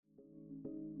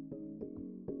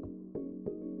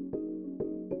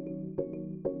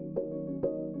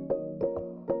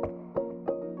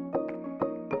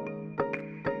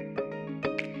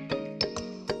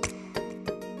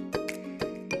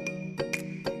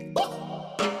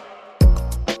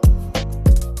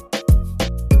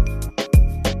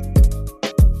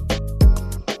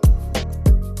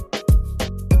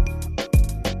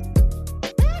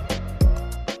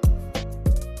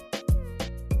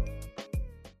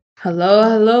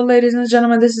Hello, ladies and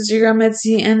gentlemen. This is your girl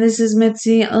Mitzi, and this is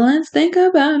Mitzi. Let's think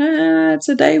about it.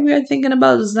 Today we are thinking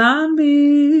about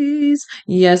zombies.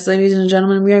 Yes, ladies and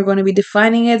gentlemen, we are going to be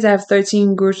defining it. I have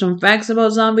 13 gruesome facts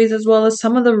about zombies, as well as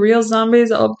some of the real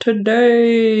zombies of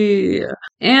today.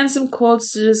 And some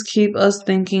quotes to just keep us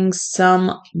thinking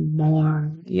some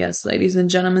more. Yes, ladies and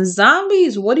gentlemen,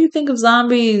 zombies. What do you think of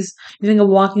zombies? You think of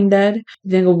Walking Dead?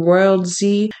 You think of World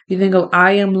Z? You think of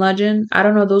I Am Legend? I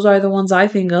don't know. Those are the ones I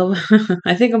think of.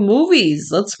 I think of movies.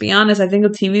 Let's be honest. I think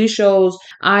of TV shows.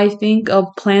 I think of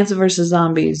Plants vs.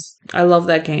 Zombies. I love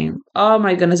that game. Oh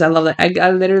my goodness. I love that.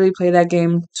 I literally play that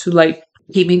game to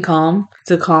keep me calm,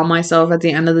 to calm myself at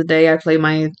the end of the day. I play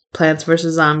my Plants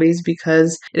vs. Zombies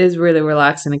because it is really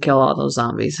relaxing to kill all those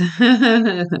zombies.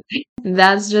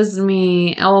 That's just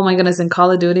me. Oh my goodness. In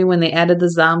Call of Duty, when they added the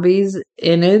zombies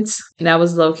in it, that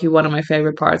was low key one of my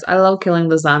favorite parts. I love killing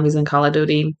the zombies in Call of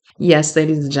Duty. Yes,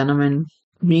 ladies and gentlemen,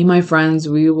 me and my friends,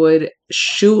 we would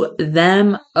shoot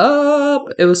them up.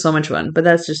 It was so much fun, but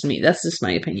that's just me. That's just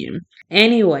my opinion.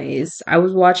 Anyways, I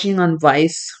was watching on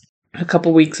Vice a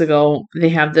couple weeks ago. They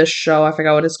have this show. I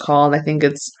forgot what it's called. I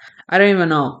don't even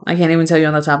know. I can't even tell you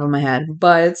on the top of my head.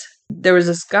 But there was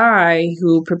this guy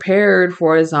who prepared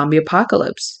for a zombie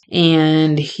apocalypse,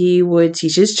 and he would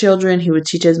teach his children, he would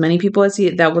teach as many people as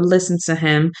that would listen to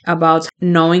him about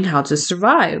knowing how to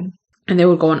survive. And they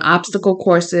would go on obstacle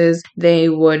courses, they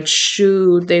would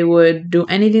shoot, they would do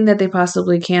anything that they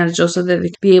possibly can just so that they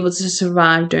could be able to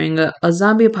survive during a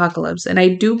zombie apocalypse. And I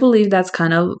do believe that's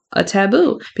kind of a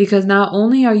taboo, because not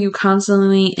only are you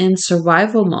constantly in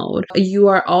survival mode, you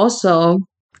are also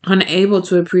unable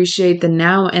to appreciate the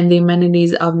now and the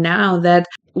amenities of now, that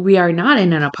we are not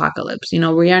in an apocalypse.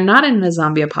 We are not in a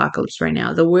zombie apocalypse right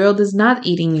now. The world is not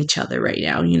eating each other right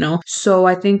now. So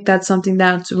I think that's something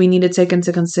that we need to take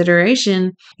into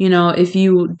consideration. If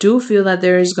you do feel that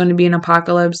there is going to be an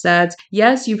apocalypse, that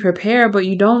yes, you prepare, but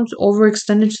you don't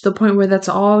overextend it to the point where that's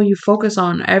all you focus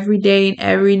on every day,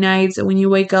 every night. When you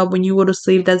wake up, when you go to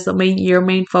sleep, that's your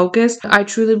main focus. I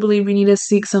truly believe you need to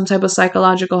seek some type of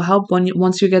psychological help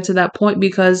once you get to that point,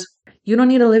 because you don't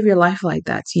need to live your life like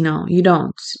that. You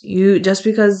don't. Just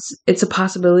because it's a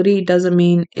possibility doesn't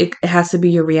mean it has to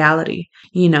be your reality.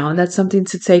 That's something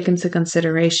to take into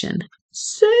consideration.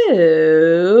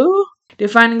 So,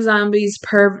 defining zombies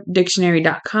per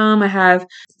dictionary.com. I have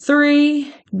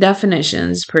 3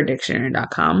 definitions per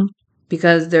dictionary.com,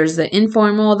 because there's the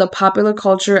informal, the popular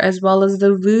culture, as well as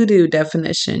the voodoo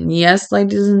definition. Yes,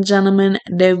 ladies and gentlemen,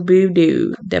 the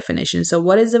voodoo definition. So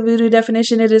what is the voodoo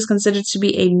definition? It is considered to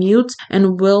be a mute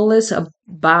and willless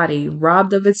body,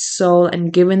 robbed of its soul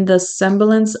and given the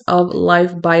semblance of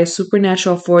life by a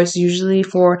supernatural force, usually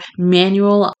for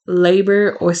manual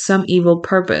labor or some evil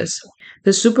purpose.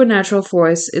 The supernatural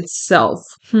force itself.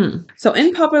 So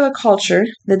in popular culture,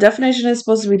 the definition is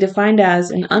supposed to be defined as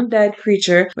an undead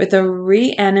creature with a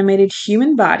reanimated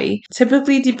human body,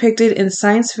 typically depicted in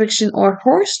science fiction or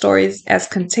horror stories as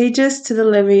contagious to the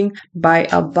living by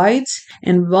a bite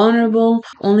and vulnerable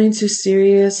only to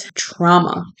serious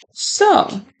trauma. So,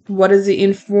 what is the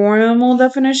informal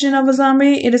definition of a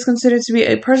zombie? It is considered to be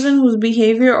a person whose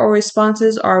behavior or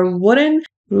responses are wooden,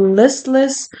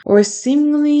 listless, or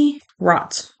seemingly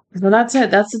rot. So that's it.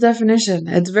 That's the definition.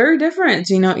 It's very different.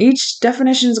 Each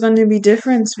definition is going to be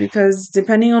different, because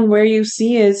depending on where you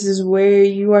see it is where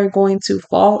you are going to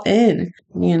fall in,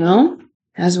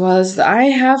 As well as I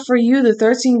have for you the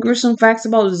 13 gruesome facts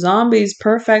about zombies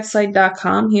per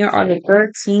factsite.com. Here are the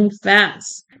 13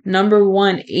 facts. Number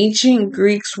 1, ancient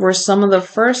Greeks were some of the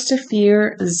first to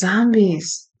fear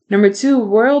zombies. Number 2,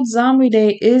 World Zombie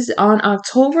Day is on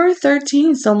October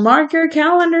 13th, so mark your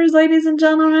calendars, ladies and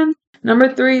gentlemen.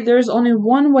 Number 3, there's only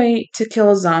one way to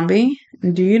kill a zombie.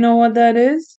 Do you know what that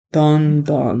is? Dun,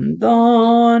 dun,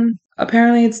 dun.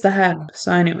 Apparently it's the head.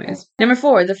 So anyways. Number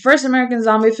 4, the first American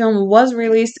zombie film was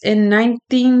released in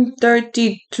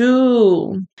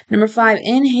 1932. Number 5,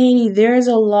 in Haiti, there is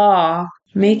a law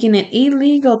making it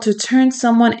illegal to turn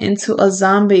someone into a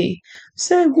zombie.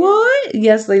 Say what?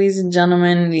 Yes, ladies and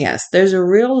gentlemen, yes. There's a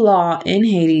real law in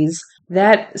Haiti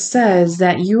that says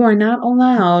that you are not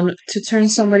allowed to turn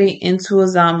somebody into a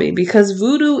zombie, because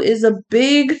voodoo is a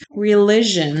big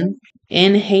religion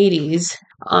in Haiti,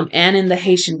 and in the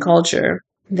Haitian culture.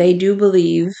 They do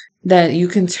believe that you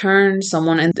can turn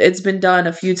someone, and it's been done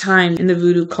a few times in the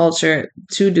voodoo culture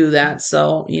to do that.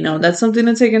 So, that's something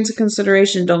to take into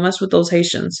consideration. Don't mess with those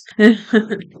Haitians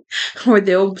or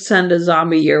they'll send a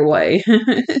zombie your way.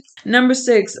 Number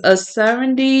 6, a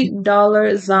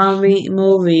 $70 zombie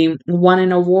movie won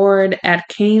an award at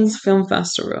Cannes Film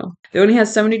Festival. They only had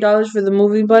 $70 for the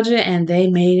movie budget, and they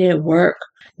made it work.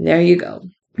 There you go.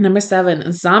 Number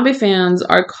 7, zombie fans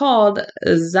are called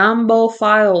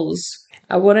zombophiles.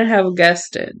 I wouldn't have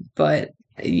guessed it, but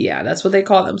yeah, that's what they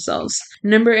call themselves.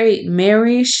 Number 8,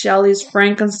 Mary Shelley's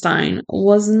Frankenstein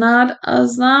was not a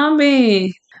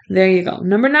zombie. There you go.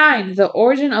 Number 9, the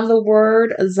origin of the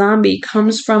word zombie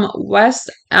comes from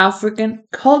West African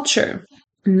culture.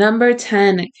 Number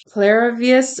 10,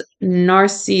 Clairvius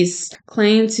Narcisse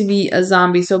claimed to be a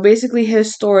zombie. So basically,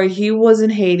 his story, he was in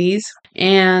Hades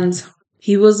and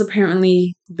he was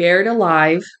apparently buried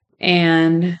alive.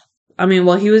 He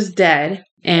was dead.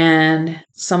 And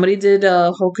somebody did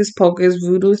a hocus pocus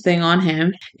voodoo thing on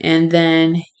him. And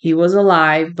then he was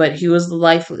alive, but he was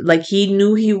like he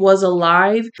knew he was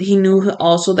alive. He knew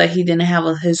also that he didn't have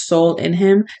his soul in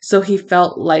him. So he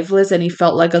felt lifeless and he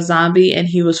felt like a zombie, and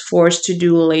he was forced to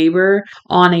do labor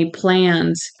on a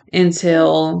plant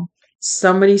until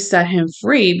somebody set him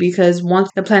free, because once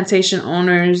the plantation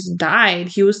owners died,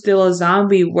 he was still a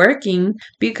zombie working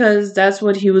because that's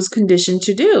what he was conditioned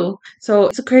to do. So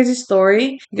it's a crazy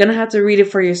story. You're gonna have to read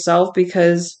it for yourself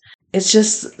because it's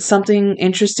just something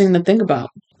interesting to think about.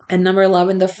 And number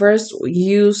 11, the first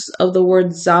use of the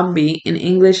word zombie in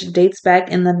English dates back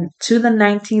to the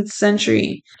 19th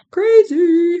century.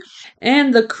 Crazy.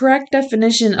 And the correct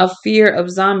definition of fear of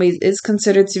zombies is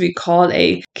considered to be called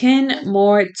a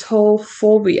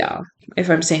kinmortophobia, if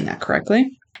I'm saying that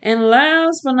correctly. And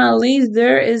last but not least,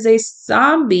 there is a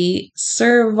zombie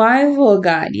survival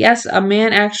guide. Yes, a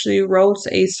man actually wrote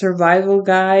a survival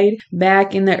guide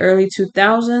back in the early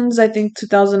 2000s. I think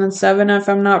 2007, if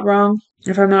I'm not wrong.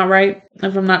 If I'm not right,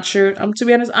 if I'm not sure. To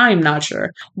be honest, I'm not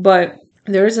sure. But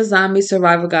there is a zombie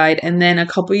survival guide, and then a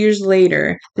couple years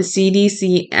later, the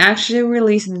CDC actually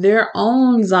released their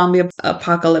own zombie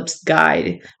apocalypse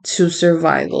guide to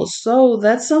survival. So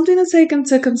that's something to take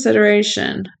into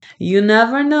consideration. You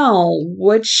never know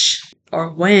which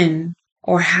or when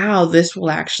or how this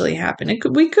will actually happen.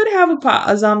 We could have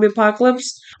a zombie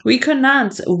apocalypse. We could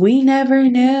not. We never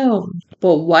know.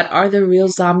 But what are the real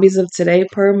zombies of today?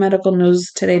 Per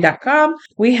medicalnewstoday.com,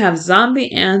 we have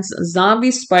zombie ants,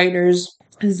 zombie spiders,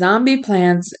 zombie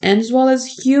plants, as well as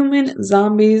human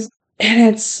zombies.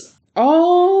 And it's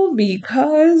all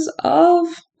because of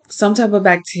some type of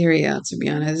bacteria, to be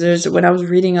honest. When I was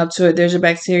reading up to it, there's a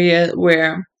bacteria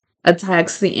where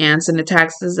attacks the ants and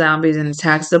attacks the zombies and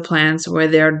attacks the plants where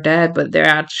they're dead, but they're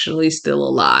actually still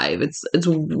alive. It's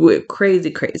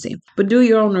crazy. But do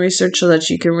your own research so that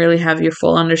you can really have your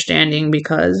full understanding,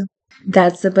 because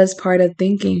that's the best part of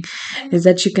thinking, is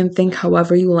that you can think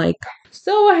however you like.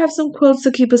 So I have some quotes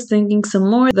to keep us thinking some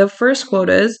more. The first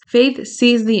quote is, faith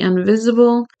sees the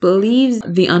invisible, believes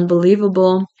the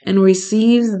unbelievable, and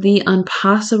receives the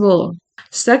impossible.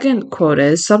 Second quote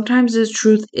is, sometimes the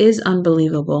truth is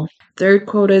unbelievable. Third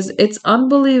quote is, it's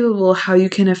unbelievable how you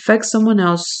can affect someone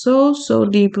else so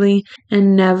deeply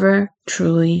and never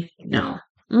truly know.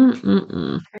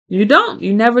 You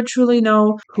never truly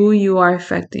know who you are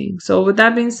affecting. So with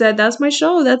that being said, that's my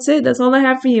show. That's it. That's all I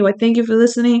have for you. I thank you for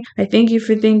listening. I thank you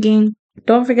for thinking.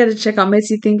 Don't forget to check out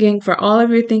Mitzi Thinking for all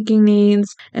of your thinking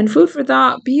needs. And food for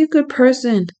thought, be a good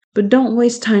person, but don't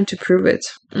waste time to prove it.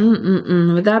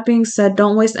 With that being said,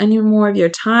 don't waste any more of your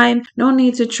time. No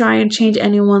need to try and change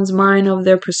anyone's mind of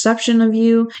their perception of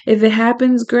you. If it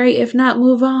happens, great. If not,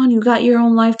 move on. You got your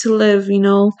own life to live,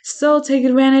 So take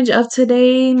advantage of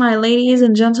today, my ladies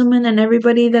and gentlemen, and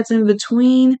everybody that's in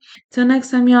between. Till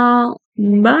next time, y'all.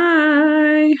 Bye.